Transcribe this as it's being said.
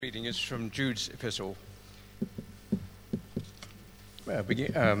reading is from Jude's epistle. There's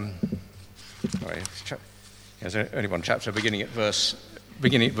only one chapter, beginning at verse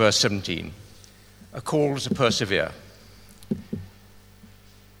 17. A call to persevere.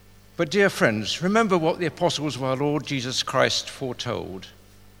 But dear friends, remember what the apostles of our Lord Jesus Christ foretold.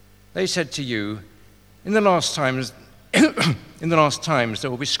 They said to you, in the last times there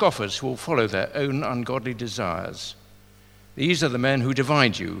will be scoffers who will follow their own ungodly desires. These are the men who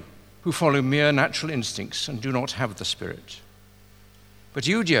divide you, who follow mere natural instincts and do not have the Spirit. But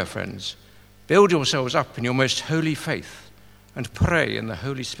you, dear friends, build yourselves up in your most holy faith and pray in the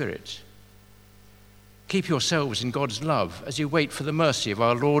Holy Spirit. Keep yourselves in God's love as you wait for the mercy of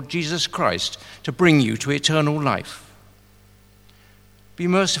our Lord Jesus Christ to bring you to eternal life. Be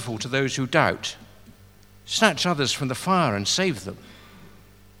merciful to those who doubt. Snatch others from the fire and save them.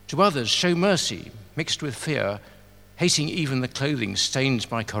 To others show mercy mixed with fear, hating even the clothing stained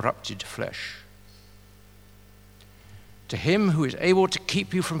by corrupted flesh. To him who is able to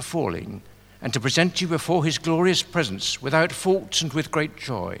keep you from falling and to present you before his glorious presence without fault and with great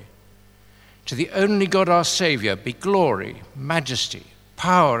joy, to the only God our Saviour be glory, majesty,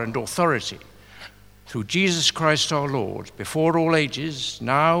 power and authority through Jesus Christ our Lord, before all ages,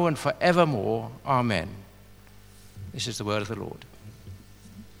 now and forevermore. Amen. This is the word of the Lord.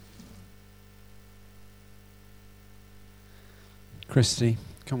 Christy,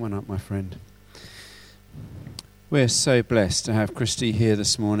 come on up, my friend. We're so blessed to have Christy here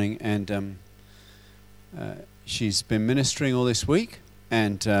this morning, and she's been ministering all this week,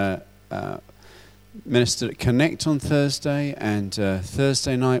 and ministered at Connect on Thursday, and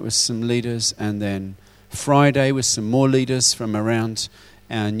Thursday night with some leaders, and then Friday with some more leaders from around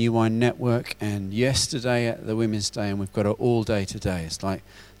our New Wine Network, and yesterday at the Women's Day, and we've got it all day today. It's like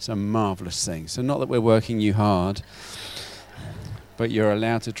some marvellous thing. So not that we're working you hard, but you're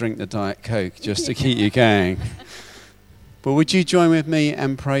allowed to drink the Diet Coke just to keep you going. But would you join with me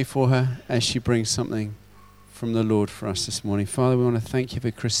and pray for her as she brings something from the Lord for us this morning? Father, we want to thank you for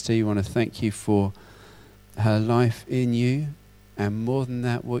Christy. We want to thank you for her life in you, and more than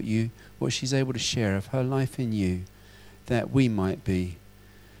that, what she's able to share of her life in you, that we might be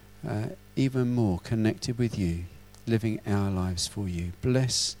even more connected with you, living our lives for you.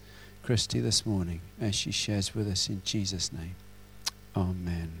 Bless Christy this morning as she shares with us in Jesus' name.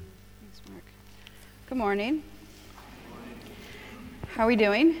 Amen. Thanks, Mark. Good morning. How are we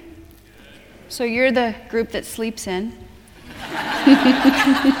doing? So you're the group that sleeps in.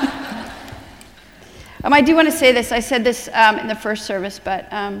 I do want to say this. I said this in the first service, but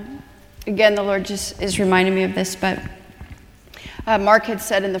again, the Lord just is reminding me of this. But Mark had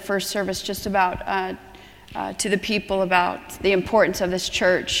said in the first service just about to the people about the importance of this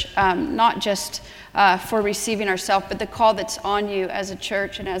church, not just for receiving ourselves, but the call that's on you as a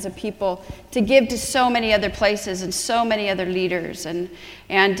church and as a people to give to so many other places and so many other leaders, and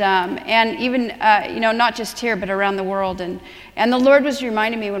even not just here but around the world. And the Lord was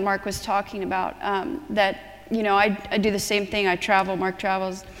reminding me when Mark was talking about that I do the same thing. I travel. Mark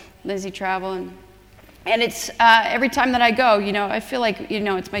travels. Lizzie travel, and it's every time that I go, I feel like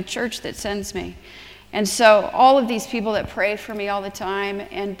it's my church that sends me. And so all of these people that pray for me all the time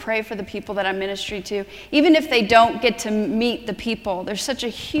and pray for the people that I'm ministering to, even if they don't get to meet the people, they're such a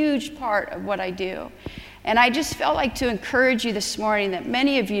huge part of what I do. And I just felt like to encourage you this morning that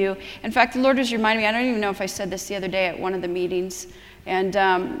many of you, in fact, the Lord was reminding me, I don't even know if I said this the other day at one of the meetings, and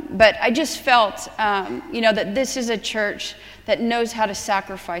but I just felt, that this is a church that knows how to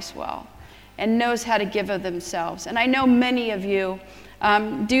sacrifice well and knows how to give of themselves. And I know many of you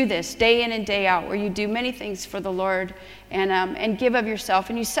do this day in and day out, where you do many things for the Lord and give of yourself,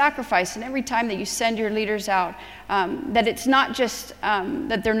 and you sacrifice. And every time that you send your leaders out, that it's not just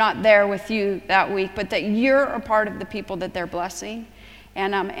that they're not there with you that week, but that you're a part of the people that they're blessing.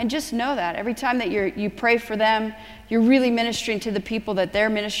 And just know that every time that you pray for them, you're really ministering to the people that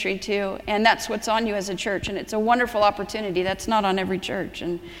they're ministering to, and that's what's on you as a church. And it's a wonderful opportunity that's not on every church.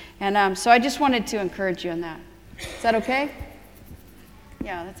 And so I just wanted to encourage you in that. Is that okay?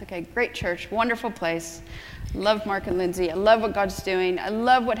 Yeah, that's okay. Great church, wonderful place. Love Mark and Lindsay. I love what God's doing. I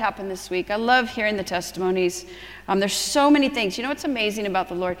love what happened this week. I love hearing the testimonies. There's so many things. What's amazing about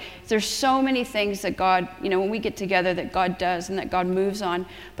the Lord? There's so many things that God, when we get together, that God does and that God moves on.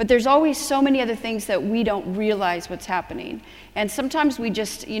 But there's always so many other things that we don't realize what's happening. And sometimes we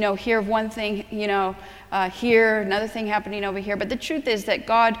just, hear of one thing, here, another thing happening over here. But the truth is that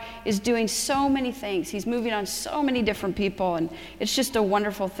God is doing so many things. He's moving on so many different people. And it's just a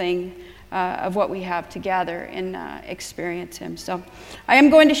wonderful thing of what we have to gather and experience Him. So I am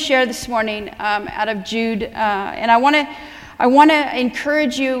going to share this morning out of Jude. And I want I want to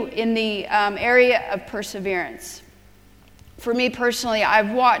encourage you in the area of perseverance. For me personally, I've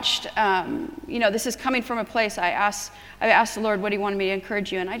watched, this is coming from a place I asked the Lord, what do you want me to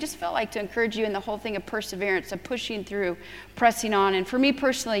encourage you? And I just felt like to encourage you in the whole thing of perseverance, of pushing through, pressing on. And for me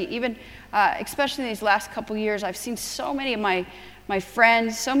personally, even especially in these last couple years, I've seen so many of my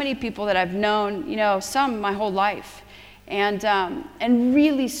friends, so many people that I've known, some my whole life. And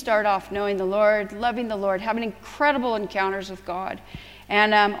really start off knowing the Lord, loving the Lord, having incredible encounters with God,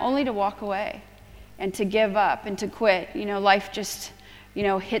 and only to walk away and to give up and to quit. Life just,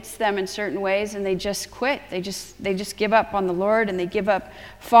 hits them in certain ways, and they just quit. They just give up on the Lord, and they give up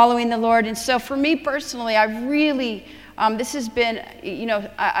following the Lord. And so for me personally, I've really, this has been,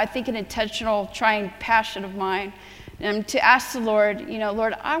 I think an intentional trying passion of mine, to ask the Lord,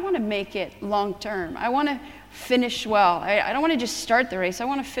 Lord, I want to make it long term. I want to finish well. I don't want to just start the race. I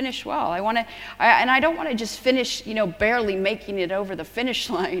want to finish well. And I don't want to just finish, barely making it over the finish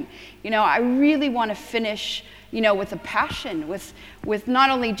line. I really want to finish, with a passion, with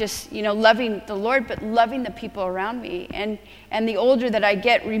not only just, loving the Lord, but loving the people around me. And the older that I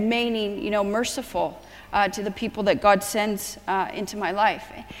get, remaining, merciful to the people that God sends into my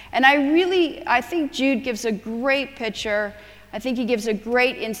life. And I think Jude gives a great picture. I think he gives a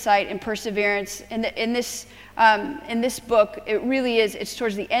great insight and perseverance in this book. It really is. It's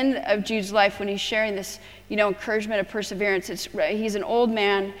towards the end of Jude's life when he's sharing this, encouragement of perseverance. He's an old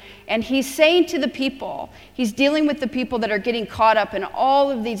man, and he's saying to the people, he's dealing with the people that are getting caught up in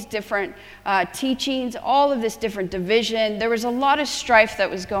all of these different teachings, all of this different division. There was a lot of strife that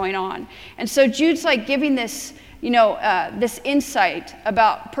was going on, and so Jude's like giving this, this insight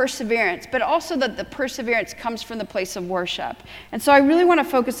about perseverance, but also that the perseverance comes from the place of worship. And so I really want to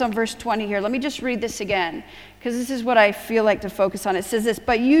focus on verse 20 here. Let me just read this again, because this is what I feel like to focus on. It says this,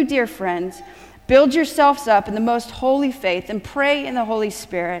 "But you, dear friends, build yourselves up in the most holy faith and pray in the Holy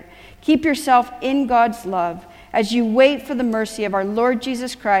Spirit. Keep yourself in God's love as you wait for the mercy of our Lord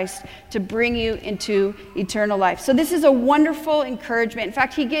Jesus Christ to bring you into eternal life." So this is a wonderful encouragement. In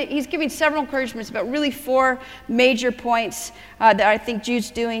fact, he's giving several encouragements, but really 4 major points that I think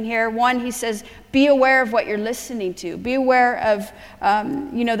Jude's doing here. One, he says, be aware of what you're listening to. Be aware of,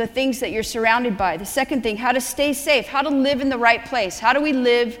 the things that you're surrounded by. The second thing, how to stay safe, how to live in the right place. How do we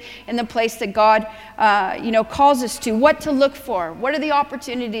live in the place that God, calls us to? What to look for? What are the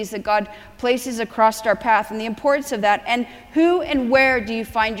opportunities that God places across our path, and the importance of that? And who and where do you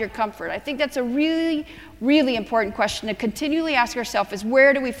find your comfort? I think that's a really, really important question to continually ask ourselves, is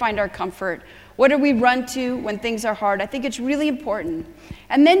where do we find our comfort? What do we run to when things are hard? I think it's really important.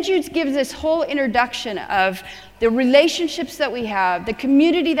 And then Jude gives this whole introduction of the relationships that we have, the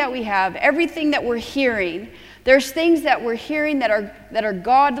community that we have, everything that we're hearing. There's things that we're hearing that are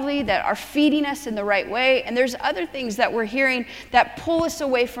godly, that are feeding us in the right way. And there's other things that we're hearing that pull us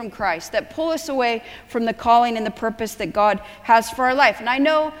away from Christ, that pull us away from the calling and the purpose that God has for our life. And I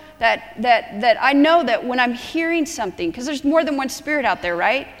know that when I'm hearing something, because there's more than one spirit out there,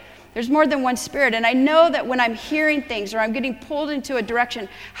 right? There's more than one spirit. And I know that when I'm hearing things or I'm getting pulled into a direction,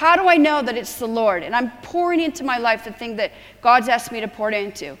 how do I know that it's the Lord? And I'm pouring into my life the thing that God's asked me to pour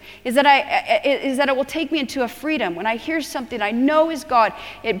into. Is that it will take me into a freedom. When I hear something I know is God,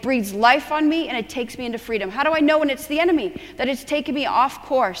 it breathes life on me and it takes me into freedom. How do I know when it's the enemy, that it's taking me off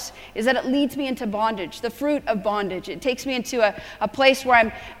course? Is that it leads me into bondage, the fruit of bondage. It takes me into a place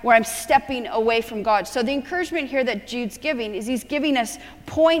where I'm stepping away from God. So the encouragement here that Jude's giving is he's giving us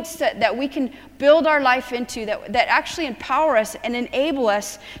points that we can build our life into, that actually empower us and enable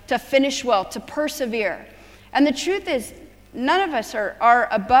us to finish well, to persevere. And the truth is, none of us are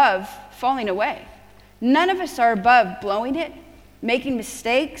above falling away. None of us are above blowing it, making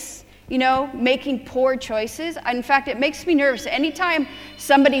mistakes, making poor choices. In fact, it makes me nervous. Anytime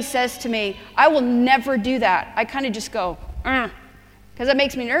somebody says to me, I will never do that, I kind of just go, because it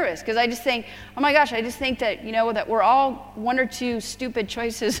makes me nervous, because I just think, oh my gosh, I just think that, that we're all 1 or 2 stupid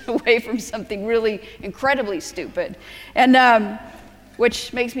choices away from something really incredibly stupid. And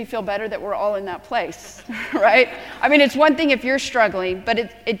which makes me feel better that we're all in that place, right? I mean, it's one thing if you're struggling, but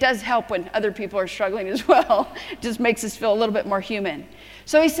it does help when other people are struggling as well. It just makes us feel a little bit more human.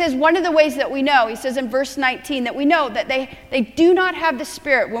 So he says one of the ways that we know, he says in verse 19, that we know that they do not have the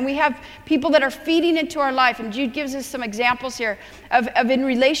Spirit. When we have people that are feeding into our life, and Jude gives us some examples here of in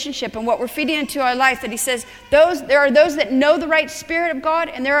relationship and what we're feeding into our life, that he says there are those that know the right Spirit of God,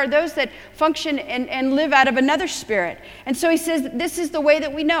 and there are those that function and live out of another spirit. And so he says this is the way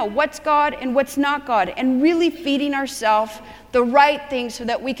that we know what's God and what's not God, and really feeding ourselves the right things so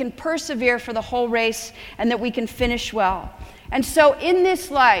that we can persevere for the whole race and that we can finish well. And so in this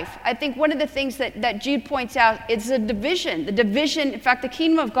life, I think one of the things that Jude points out is the division. The division, in fact, the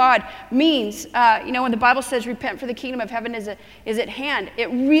kingdom of God means, when the Bible says repent for the kingdom of heaven is at hand, it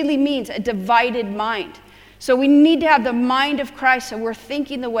really means a divided mind. So we need to have the mind of Christ, so we're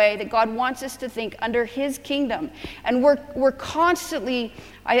thinking the way that God wants us to think under his kingdom. And we're constantly,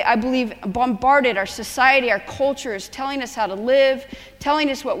 I believe, bombarded. Our society, our culture is telling us how to live, telling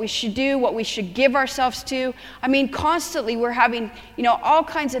us what we should do, what we should give ourselves to. I mean, constantly we're having, all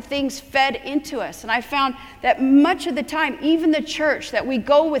kinds of things fed into us. And I found that much of the time, even the church, that we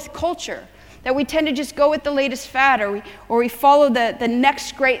go with culture, that we tend to just go with the latest fad, or we follow the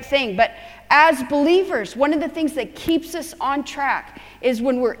next great thing. But as believers, one of the things that keeps us on track is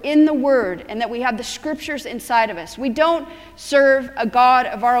when we're in the Word and that we have the Scriptures inside of us. We don't serve a God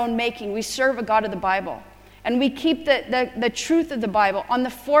of our own making. We serve a God of the Bible. And we keep the truth of the Bible on the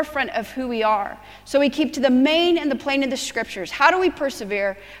forefront of who we are. So we keep to the main and the plain of the Scriptures. How do we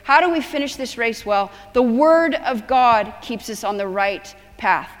persevere? How do we finish this race well? The Word of God keeps us on the right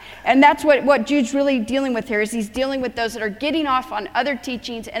path. And that's what Jude's really dealing with here, is he's dealing with those that are getting off on other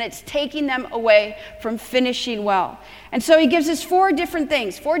teachings, and it's taking them away from finishing well. And so he gives us 4 different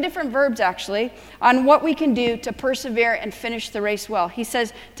things, 4 different verbs actually, on what we can do to persevere and finish the race well. He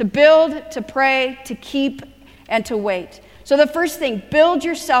says to build, to pray, to keep, and to wait. So the first thing, build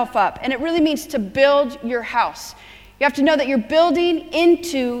yourself up. And it really means to build your house. You have to know that you're building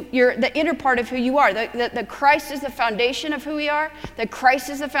into the inner part of who you are. That Christ is the foundation of who we are. That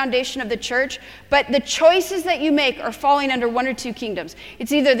Christ is the foundation of the church. But the choices that you make are falling under one or two kingdoms.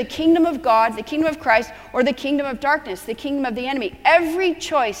 It's either the kingdom of God, the kingdom of Christ, or the kingdom of darkness, the kingdom of the enemy. Every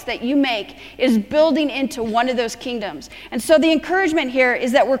choice that you make is building into one of those kingdoms. And so the encouragement here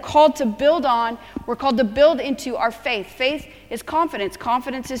is that we're called to build on. We're called to build into our faith. Faith is confidence.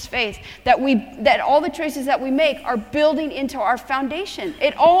 Confidence is faith. That all the choices that we make are building into our foundation.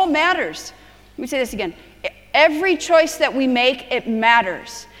 It all matters. Let me say this again. Every choice that we make, it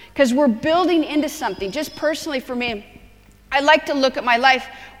matters. Because we're building into something. Just personally for me, I like to look at my life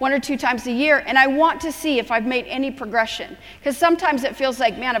 1 or 2 times a year, and I want to see if I've made any progression. Because sometimes it feels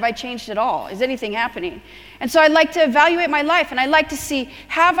like, man, have I changed at all? Is anything happening? And so I like to evaluate my life, and I like to see,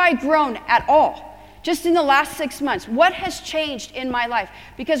 have I grown at all? Just in the last 6 months, what has changed in my life?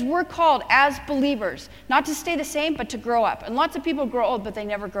 Because we're called as believers not to stay the same, but to grow up. And lots of people grow old, but they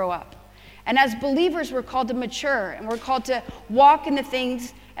never grow up. And as believers, we're called to mature, and we're called to walk in the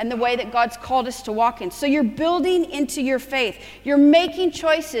things and the way that God's called us to walk in. So you're building into your faith. You're making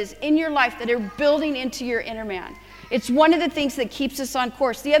choices in your life that are building into your inner man. It's one of the things that keeps us on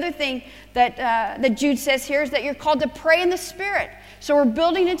course. The other thing that Jude says here is that you're called to pray in the Spirit. So we're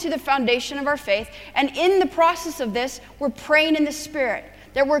building into the foundation of our faith. And in the process of this, we're praying in the Spirit.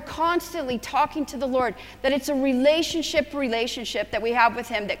 That we're constantly talking to the Lord. That it's a relationship that we have with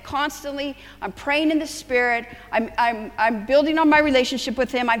Him. That constantly I'm praying in the Spirit. I'm building on my relationship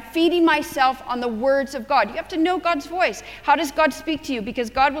with Him. I'm feeding myself on the words of God. You have to know God's voice. How does God speak to you? Because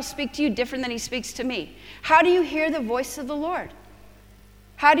God will speak to you different than He speaks to me. How do you hear the voice of the Lord?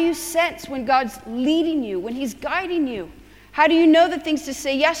 How do you sense when God's leading you, when He's guiding you? How do you know the things to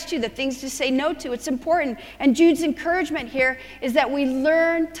say yes to, the things to say no to? It's important. And Jude's encouragement here is that we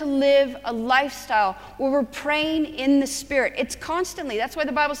learn to live a lifestyle where we're praying in the Spirit. It's constantly. That's why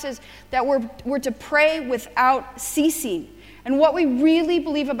the Bible says that we're to pray without ceasing. And what we really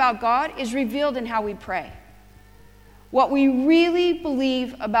believe about God is revealed in how we pray. What we really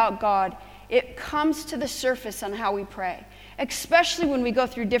believe about God, it comes to the surface on how we pray, especially when we go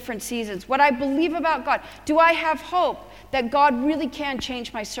through different seasons. What I believe about God, do I have hope that God really can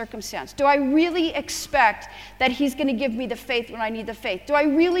change my circumstance? Do I really expect that He's going to give me the faith when I need the faith? Do I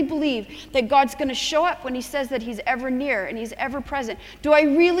really believe that God's going to show up when He says that He's ever near and He's ever present? Do I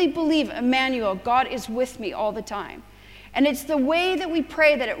really believe, Emmanuel, God is with me all the time? And it's the way that we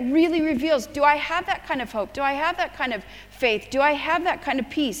pray that it really reveals, do I have that kind of hope? Do I have that kind of faith? Do I have that kind of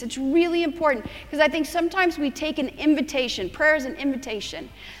peace? It's really important because I think sometimes we take an invitation, prayer is an invitation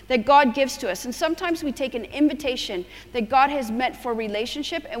that God gives to us. And sometimes we take an invitation that God has meant for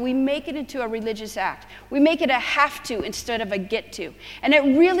relationship and we make it into a religious act. We make it a have to instead of a get to. And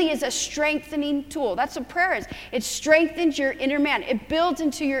it really is a strengthening tool. That's what prayer is. It strengthens your inner man. It builds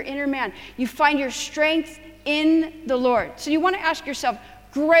into your inner man. You find your strength in the Lord. So you want to ask yourself,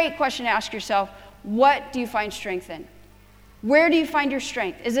 great question to ask yourself, what do you find strength in? Where do you find your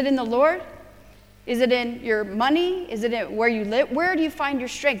strength? Is it in the Lord? Is it in your money? Is it in where you live? Where do you find your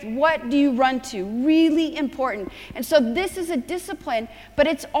strength? What do you run to? Really important. And so this is a discipline, but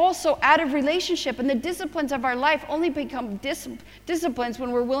it's also out of relationship. And the disciplines of our life only become disciplines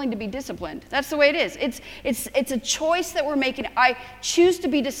when we're willing to be disciplined. That's the way it is. It's a choice that we're making. I choose to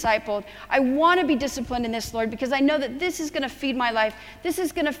be discipled. I want to be disciplined in this, Lord, because I know that this is going to feed my life. This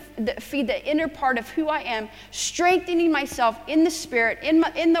is going to feed the inner part of who I am, strengthening myself in the Spirit,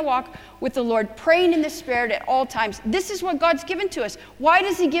 in the walk with the Lord, praying in the Spirit at all times. This is what God's given to us. Why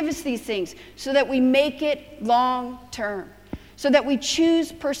does he give us these things? So that we make it long term. So that we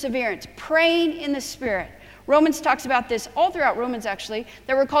choose perseverance, praying in the Spirit. Romans talks about this all throughout Romans, actually,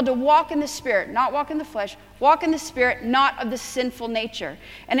 that we're called to walk in the Spirit, not walk in the flesh, walk in the Spirit, not of the sinful nature.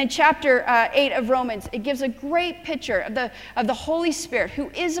 And in chapter 8 of Romans, it gives a great picture of the Holy Spirit, who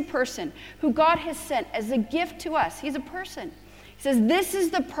is a person, who God has sent as a gift to us. He's a person. He says, this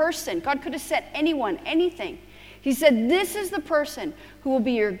is the person. God could have sent anyone, anything. He said, this is the person who will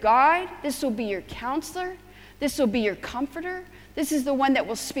be your guide. This will be your counselor. This will be your comforter. This is the one that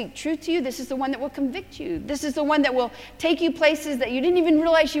will speak truth to you. This is the one that will convict you. This is the one that will take you places that you didn't even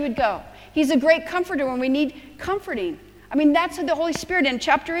realize you would go. He's a great comforter when we need comforting. I mean, that's what the Holy Spirit, in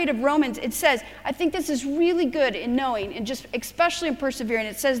chapter 8 of Romans, it says, I think this is really good in knowing, and just especially in persevering.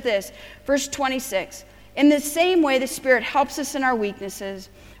 It says this, verse 26, in the same way the Spirit helps us in our weaknesses.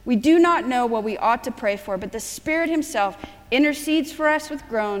 We do not know what we ought to pray for, but the Spirit himself intercedes for us with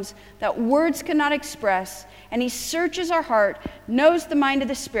groans that words cannot express. And he searches our heart, knows the mind of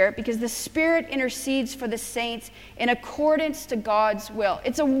the Spirit, because the Spirit intercedes for the saints in accordance to God's will.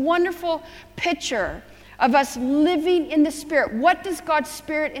 It's a wonderful picture of us living in the Spirit. What does God's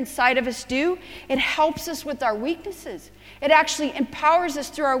Spirit inside of us do? It helps us with our weaknesses. It actually empowers us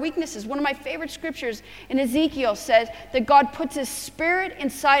through our weaknesses. One of my favorite scriptures in Ezekiel says that God puts his Spirit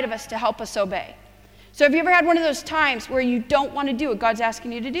inside of us to help us obey. So have you ever had one of those times where you don't want to do what God's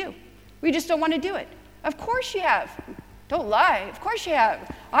asking you to do? We just don't want to do it. Of course you have. Don't lie. Of course you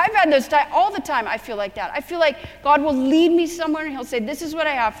have. I've had those times all the time. I feel like that. I feel like God will lead me somewhere and he'll say, this is what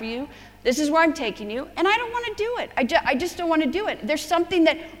I have for you. This is where I'm taking you. And I don't want to do it. I just don't want to do it. There's something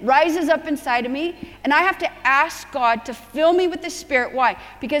that rises up inside of me, and I have to ask God to fill me with the Spirit. Why?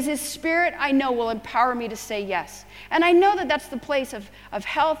 Because his Spirit, I know, will empower me to say yes. And I know that that's the place of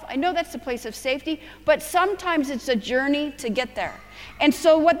health. I know that's the place of safety. But sometimes it's a journey to get there. And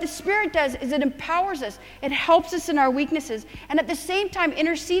so what the Spirit does is it empowers us. It helps us in our weaknesses. And at the same time,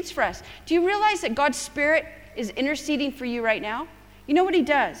 intercedes for us. Do you realize that God's Spirit is interceding for you right now? You know what he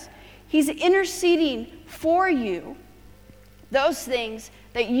does? He's interceding for you those things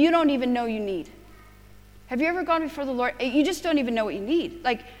that you don't even know you need. Have you ever gone before the Lord? You just don't even know what you need.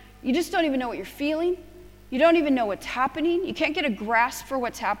 Like, you just don't even know what you're feeling. You don't even know what's happening. You can't get a grasp for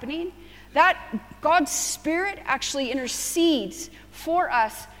what's happening. That God's Spirit actually intercedes for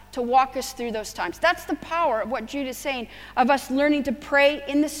us to walk us through those times. That's the power of what Jude is saying, of us learning to pray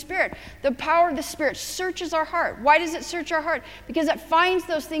in the Spirit. The power of the Spirit searches our heart. Why does it search our heart? Because it finds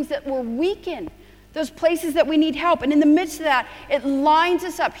those things that we're weak in, those places that we need help. And in the midst of that, it lines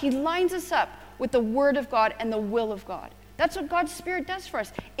us up. He lines us up with the Word of God and the will of God. That's what God's Spirit does for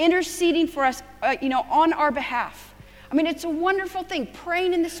us, interceding for us, on our behalf. I mean, it's a wonderful thing,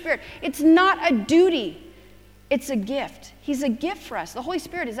 praying in the Spirit. It's not a duty. It's a gift. He's a gift for us. The Holy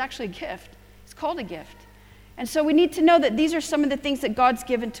Spirit is actually a gift. It's called a gift. And so we need to know that these are some of the things that God's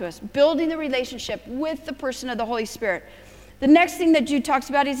given to us, building the relationship with the person of the Holy Spirit. The next thing that Jude talks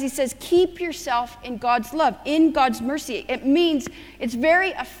about is he says, keep yourself in God's love, in God's mercy. It means it's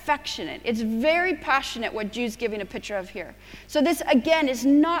very affectionate. It's very passionate what Jude's giving a picture of here. So this, again, is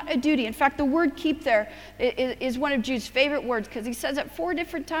not a duty. In fact, the word keep there is one of Jude's favorite words because he says it 4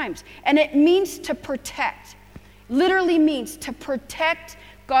 different times. And it means to protect. Literally means to protect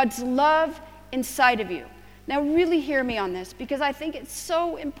God's love inside of you. Now really hear me on this, because I think it's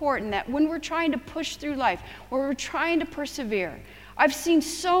so important that when we're trying to push through life, when we're trying to persevere, I've seen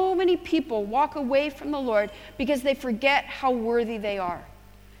so many people walk away from the Lord because they forget how worthy they are.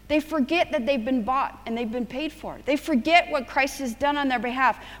 They forget that they've been bought and they've been paid for. They forget what Christ has done on their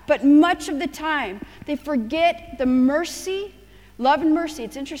behalf. But much of the time, they forget the mercy, love and mercy.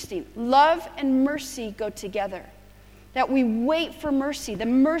 It's interesting. Love and mercy go together. That we wait for mercy, the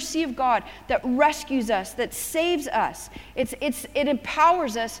mercy of God that rescues us, that saves us. It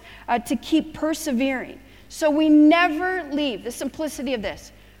empowers us to keep persevering. So we never leave, the simplicity of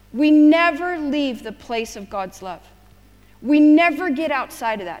this, we never leave the place of God's love. We never get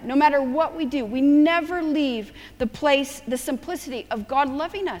outside of that. No matter what we do, we never leave the simplicity of God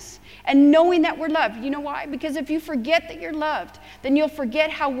loving us and knowing that we're loved. You know why? Because if you forget that you're loved, then you'll forget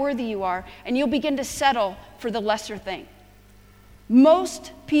how worthy you are, and you'll begin to settle for the lesser thing.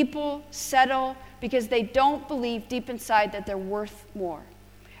 Most people settle because they don't believe deep inside that they're worth more.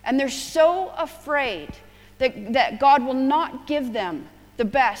 And they're so afraid that God will not give them the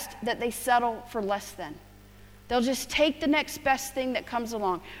best that they settle for less than. They'll just take the next best thing that comes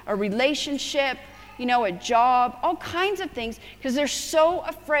along, a relationship, a job, all kinds of things, because they're so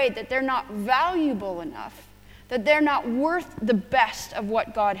afraid that they're not valuable enough, that they're not worth the best of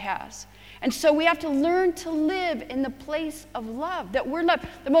what God has. And so we have to learn to live in the place of love, that we're loved.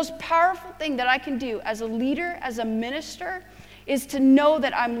 The most powerful thing that I can do as a leader, as a minister, is to know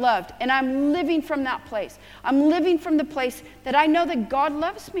that I'm loved, and I'm living from that place. I'm living from the place that I know that God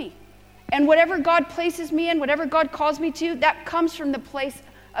loves me. And whatever God places me in, whatever God calls me to, that comes from the place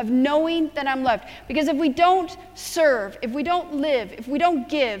of knowing that I'm loved. Because if we don't serve, if we don't live, if we don't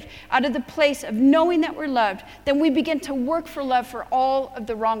give out of the place of knowing that we're loved, then we begin to work for love for all of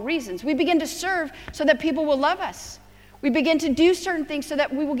the wrong reasons. We begin to serve so that people will love us. We begin to do certain things so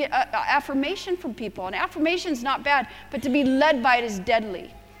that we will get affirmation from people. And affirmation is not bad, but to be led by it is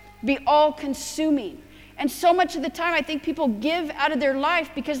deadly. Be all-consuming. And so much of the time, I think people give out of their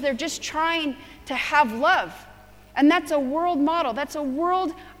life because they're just trying to have love. And that's a world model. That's a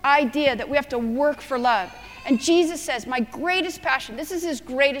world idea that we have to work for love. And Jesus says, my greatest passion, this is his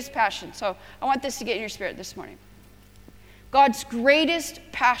greatest passion. So I want this to get in your spirit this morning. God's greatest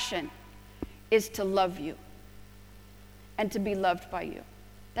passion is to love you and to be loved by you.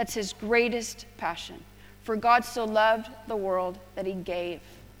 That's his greatest passion. For God so loved the world that he gave.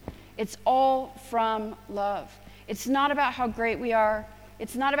 It's all from love. It's not about how great we are.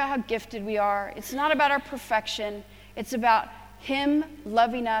 It's not about how gifted we are. It's not about our perfection. It's about him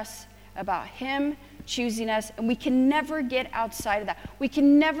loving us, about him choosing us, and we can never get outside of that. We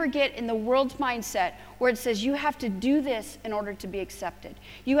can never get in the world's mindset where it says you have to do this in order to be accepted.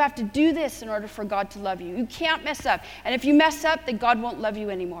 You have to do this in order for God to love you. You can't mess up. And if you mess up, then God won't love you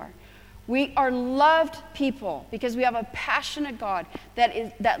anymore. We are loved people because we have a passionate God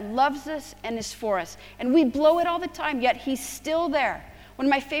that loves us and is for us. And we blow it all the time, yet he's still there. One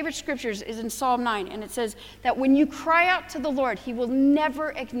of my favorite scriptures is in Psalm 9, and it says that when you cry out to the Lord, he will never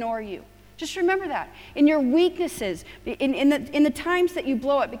ignore you. Just remember that. In your weaknesses, in the times that you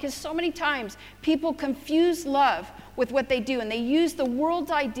blow it, because so many times people confuse love with what they do, and they use the world's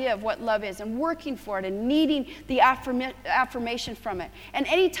idea of what love is and working for it and needing the affirmation from it. And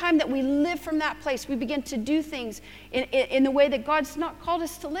any time that we live from that place, we begin to do things in the way that God's not called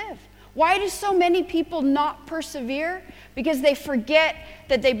us to live. Why do so many people not persevere? Because they forget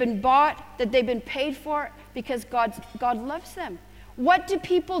that they've been bought, that they've been paid for, because God loves them. What do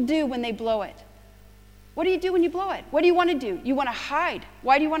people do when they blow it? What do you do when you blow it? What do you want to do? You want to hide.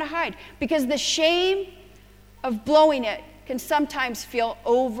 Why do you want to hide? Because the shame of blowing it can sometimes feel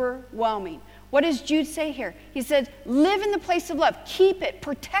overwhelming. What does Jude say here? He says, live in the place of love. Keep it.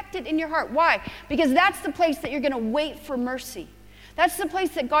 Protect it in your heart. Why? Because that's the place that you're going to wait for mercy. That's the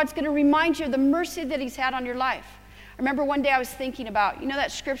place that God's going to remind you of the mercy that he's had on your life. I remember one day I was thinking about,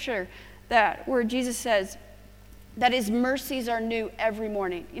 that scripture where Jesus says that his mercies are new every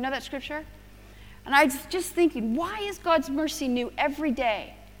morning. You know that scripture? And I was just thinking, why is God's mercy new every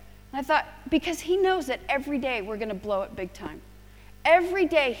day? And I thought, because he knows that every day we're going to blow it big time. Every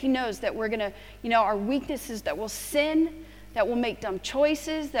day he knows that we're going to, our weaknesses, that we'll sin, that we'll make dumb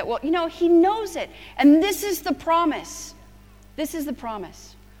choices, that we'll, he knows it. And this is the promise. This is the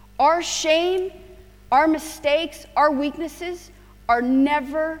promise. Our shame, our mistakes, our weaknesses are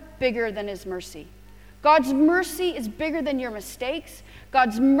never bigger than his mercy. God's mercy is bigger than your mistakes.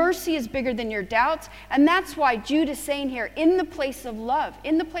 God's mercy is bigger than your doubts. And that's why Jude is saying here, in the place of love,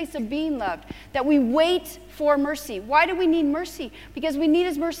 in the place of being loved, that we wait for mercy. Why do we need mercy? Because we need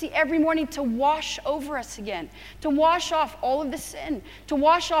his mercy every morning to wash over us again, to wash off all of the sin, to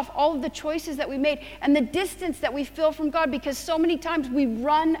wash off all of the choices that we made and the distance that we feel from God, because so many times we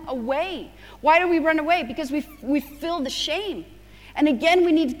run away. Why do we run away? Because we feel the shame. And again,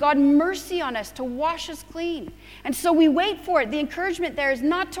 we need God's mercy on us to wash us clean. And so we wait for it. The encouragement there is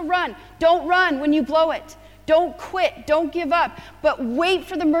not to run. Don't run when you blow it. Don't quit. Don't give up. But wait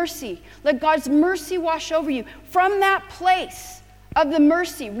for the mercy. Let God's mercy wash over you. From that place of the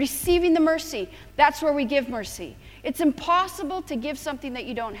mercy, receiving the mercy, that's where we give mercy. It's impossible to give something that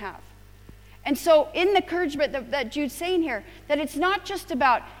you don't have. And so in the encouragement that Jude's saying here, that it's not just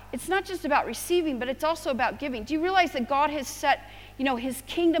about receiving, but it's also about giving. Do you realize that God has set his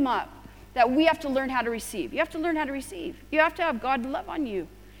kingdom up that we have to learn how to receive. You have to learn how to receive. You have to have God love on you.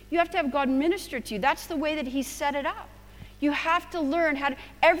 You have to have God minister to you. That's the way that he set it up. You have to learn how to,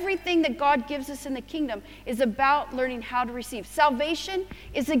 everything that God gives us in the kingdom is about learning how to receive. Salvation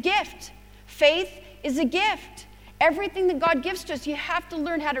is a gift. Faith is a gift. Everything that God gives to us, you have to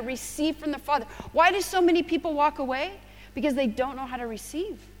learn how to receive from the Father. Why do so many people walk away? Because they don't know how to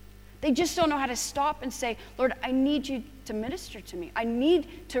receive. They just don't know how to stop and say, Lord, I need you to minister to me. I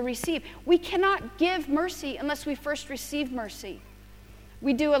need to receive. We cannot give mercy unless we first receive mercy.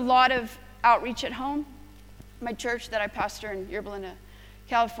 We do a lot of outreach at home. My church that I pastor in Yerba Linda,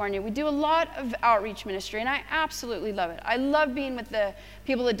 California, we do a lot of outreach ministry, and I absolutely love it. I love being with the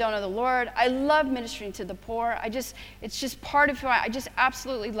people that don't know the Lord. I love ministering to the poor. It's just part of who I just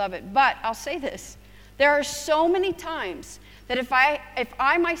absolutely love it. But I'll say this. There are so many times that if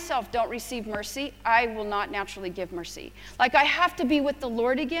I myself don't receive mercy, I will not naturally give mercy. Like I have to be with the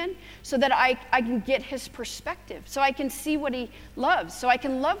Lord again so that I can get his perspective, so I can see what he loves, so I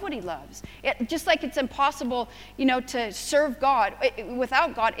can love what he loves. Just like it's impossible, to serve God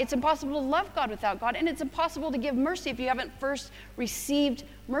without God, it's impossible to love God without God, and it's impossible to give mercy if you haven't first received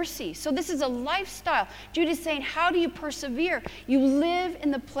mercy. So this is a lifestyle. Jude is saying, how do you persevere? You live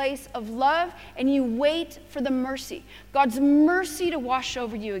in the place of love and you wait for the mercy. God's mercy to wash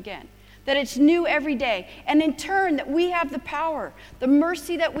over you again. That it's new every day. And in turn, that we have the power, the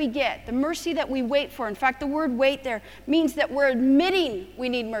mercy that we get, the mercy that we wait for. In fact, the word wait there means that we're admitting we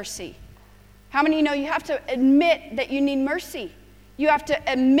need mercy. How many know you have to admit that you need mercy? You have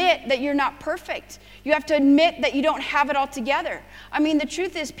to admit that you're not perfect. You have to admit that you don't have it all together. I mean, the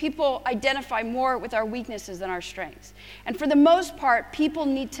truth is people identify more with our weaknesses than our strengths. And for the most part, people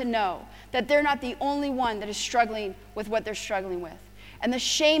need to know that they're not the only one that is struggling with what they're struggling with. And the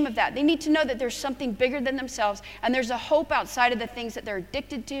shame of that. They need to know that there's something bigger than themselves, and there's a hope outside of the things that they're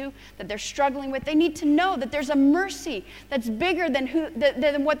addicted to, that they're struggling with. They need to know that there's a mercy that's bigger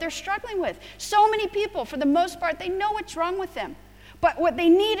than what they're struggling with. So many people, for the most part, they know what's wrong with them. But what they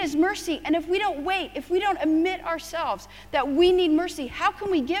need is mercy. And if we don't wait, if we don't admit ourselves that we need mercy, how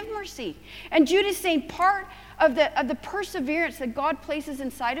can we give mercy? And Jude is saying part of the perseverance that God places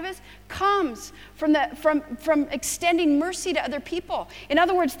inside of us comes from extending mercy to other people. In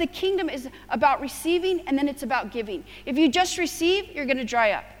other words, the kingdom is about receiving, and then it's about giving. If you just receive, you're going to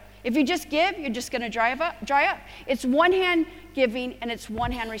dry up. If you just give, you're just going to dry up. It's one hand giving and it's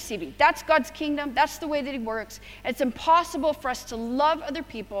one hand receiving. That's God's kingdom. That's the way that he works. It's impossible for us to love other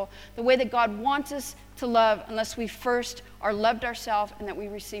people the way that God wants us to love unless we first are loved ourselves and that we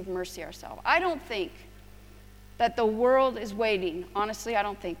receive mercy ourselves. I don't think that the world is waiting. Honestly, I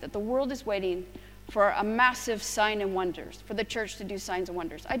don't think that the world is waiting for a massive sign and wonders, for the church to do signs and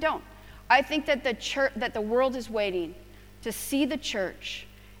wonders. I don't. I think that the world is waiting to see the church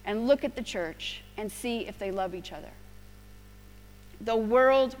and look at the church and see if they love each other. The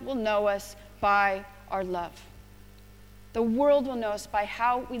world will know us by our love. The world will know us by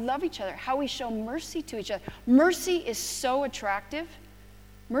how we love each other, how we show mercy to each other. Mercy is so attractive.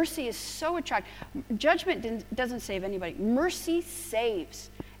 Mercy is so attractive. Judgment doesn't save anybody. Mercy saves.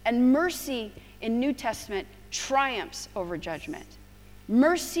 And mercy in New Testament triumphs over judgment.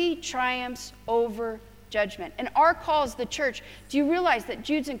 Mercy triumphs over judgment. And our call as the church, do you realize that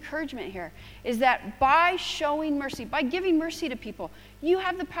Jude's encouragement here is that by showing mercy, by giving mercy to people, you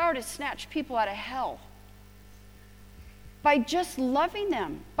have the power to snatch people out of hell. By just loving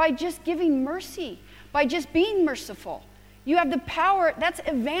them, by just giving mercy, by just being merciful. You have the power. That's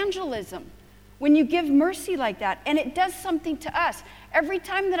evangelism. When you give mercy like that, and it does something to us. Every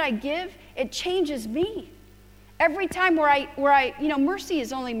time that I give, it changes me. Every time where I mercy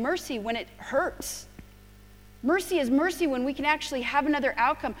is only mercy when it hurts. Mercy is mercy when we can actually have another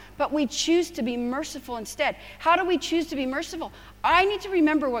outcome, but we choose to be merciful instead. How do we choose to be merciful? I need to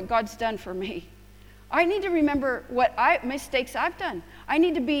remember what God's done for me. I need to remember what mistakes I've done. I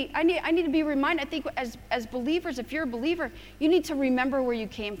need to be reminded. I think as believers, if you're a believer, you need to remember where you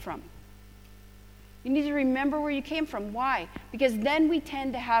came from. You need to remember where you came from. Why? Because then we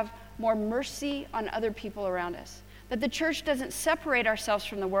tend to have more mercy on other people around us. That the church doesn't separate ourselves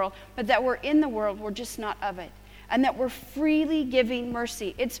from the world, but that we're in the world, we're just not of it. And that we're freely giving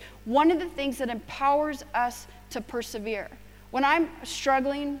mercy. It's one of the things that empowers us to persevere. When I'm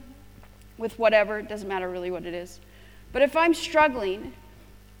struggling with whatever, it doesn't matter really what it is, but if I'm struggling,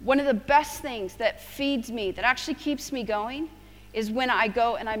 one of the best things that feeds me, that actually keeps me going, is when I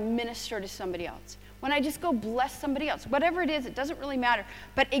go and I minister to somebody else. when I just go bless somebody else. Whatever it is, it doesn't really matter.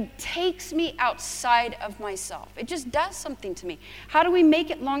 But it takes me outside of myself. It just does something to me. How do we make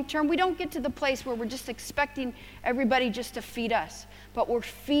it long term? We don't get to the place where we're just expecting everybody just to feed us, but we're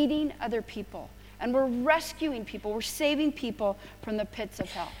feeding other people. And we're rescuing people. We're saving people from the pits of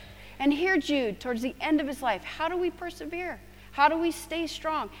hell. And here Jude, towards the end of his life, how do we persevere? How do we stay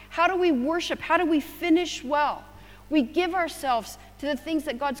strong? How do we worship? How do we finish well? We give ourselves to the things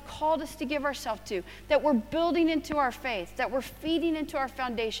that God's called us to give ourselves to, that we're building into our faith, that we're feeding into our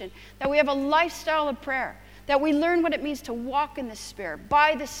foundation, that we have a lifestyle of prayer, that we learn what it means to walk in the Spirit,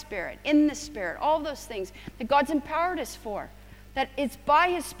 by the Spirit, in the Spirit, all those things that God's empowered us for. That it's by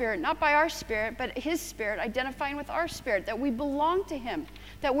His Spirit, not by our spirit, but His Spirit identifying with our spirit, that we belong to Him,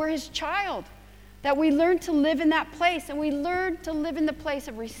 that we're His child, that we learn to live in that place, and we learn to live in the place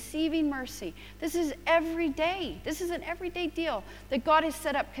of receiving mercy. This is every day. This is an everyday deal that God has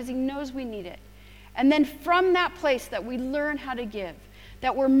set up because He knows we need it. And then from that place that we learn how to give,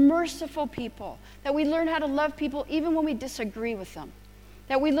 that we're merciful people, that we learn how to love people even when we disagree with them,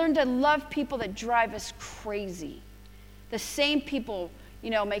 that we learn to love people that drive us crazy. The same people,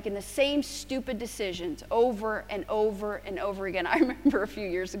 making the same stupid decisions over and over and over again. I remember a few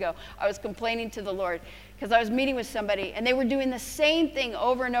years ago, I was complaining to the Lord because I was meeting with somebody and they were doing the same thing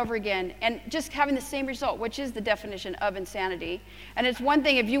over and over again and just having the same result, which is the definition of insanity. And it's one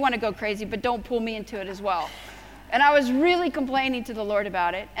thing if you want to go crazy, but don't pull me into it as well. And I was really complaining to the Lord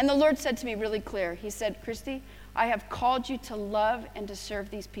about it. And the Lord said to me really clear, He said, Christy, I have called you to love and to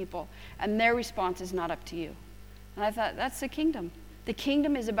serve these people, and their response is not up to you. And I thought, that's the kingdom. The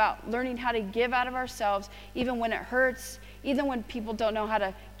kingdom is about learning how to give out of ourselves, even when it hurts, even when people don't know how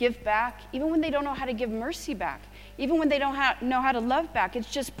to give back, even when they don't know how to give mercy back, even when they don't know how to love back.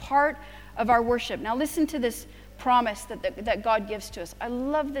 It's just part of our worship. Now listen to this promise that God gives to us. I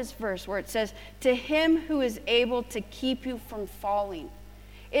love this verse where it says, to Him who is able to keep you from falling.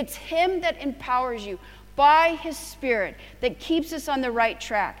 It's Him that empowers you by His Spirit that keeps us on the right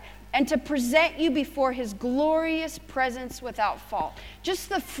track, and to present you before His glorious presence without fault. Just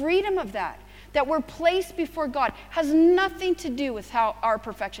the freedom of that we're placed before God, has nothing to do with our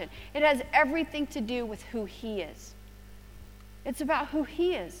perfection. It has everything to do with who He is. It's about who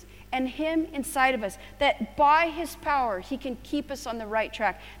He is and Him inside of us, that by His power, He can keep us on the right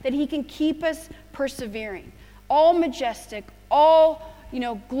track, that He can keep us persevering. All majestic, all,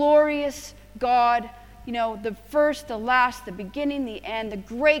 glorious God, the first, the last, the beginning, the end, the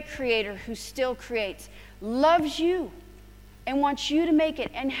great Creator who still creates, loves you and wants you to make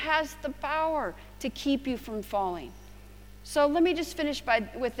it and has the power to keep you from falling. So let me just finish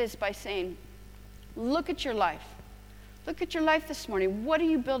with this by saying, look at your life. Look at your life this morning. What are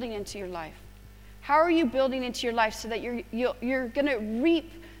you building into your life? How are you building into your life so that you're going to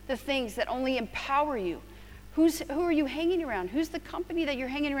reap the things that only empower you? Who are you hanging around? Who's the company that you're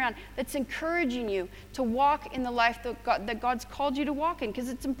hanging around that's encouraging you to walk in the life that God's called you to walk in? Because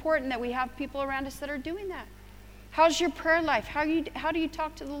it's important that we have people around us that are doing that. How's your prayer life? How do you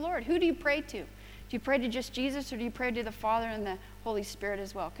talk to the Lord? Who do you pray to? Do you pray to just Jesus, or do you pray to the Father and the Holy Spirit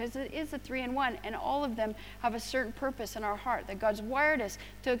as well? Because it is a 3-in-1, and all of them have a certain purpose in our heart, that God's wired us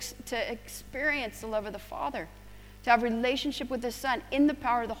to experience the love of the Father, to have a relationship with the Son in the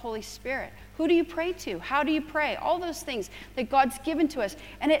power of the Holy Spirit. Who do you pray to? How do you pray? All those things that God's given to us.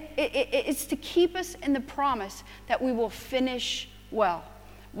 And it's to keep us in the promise that we will finish well.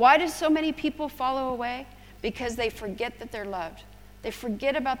 Why do so many people follow away? Because they forget that they're loved. They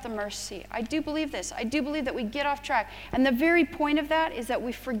forget about the mercy. I do believe this. I do believe that we get off track. And the very point of that is that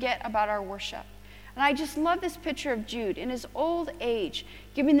we forget about our worship. And I just love this picture of Jude in his old age,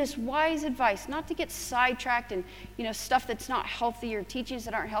 giving this wise advice, not to get sidetracked and stuff that's not healthy or teachings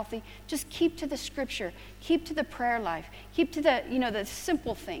that aren't healthy. Just keep to the Scripture, keep to the prayer life, keep to the the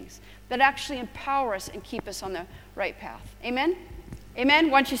simple things that actually empower us and keep us on the right path. Amen? Amen?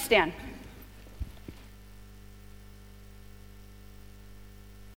 Why don't you stand?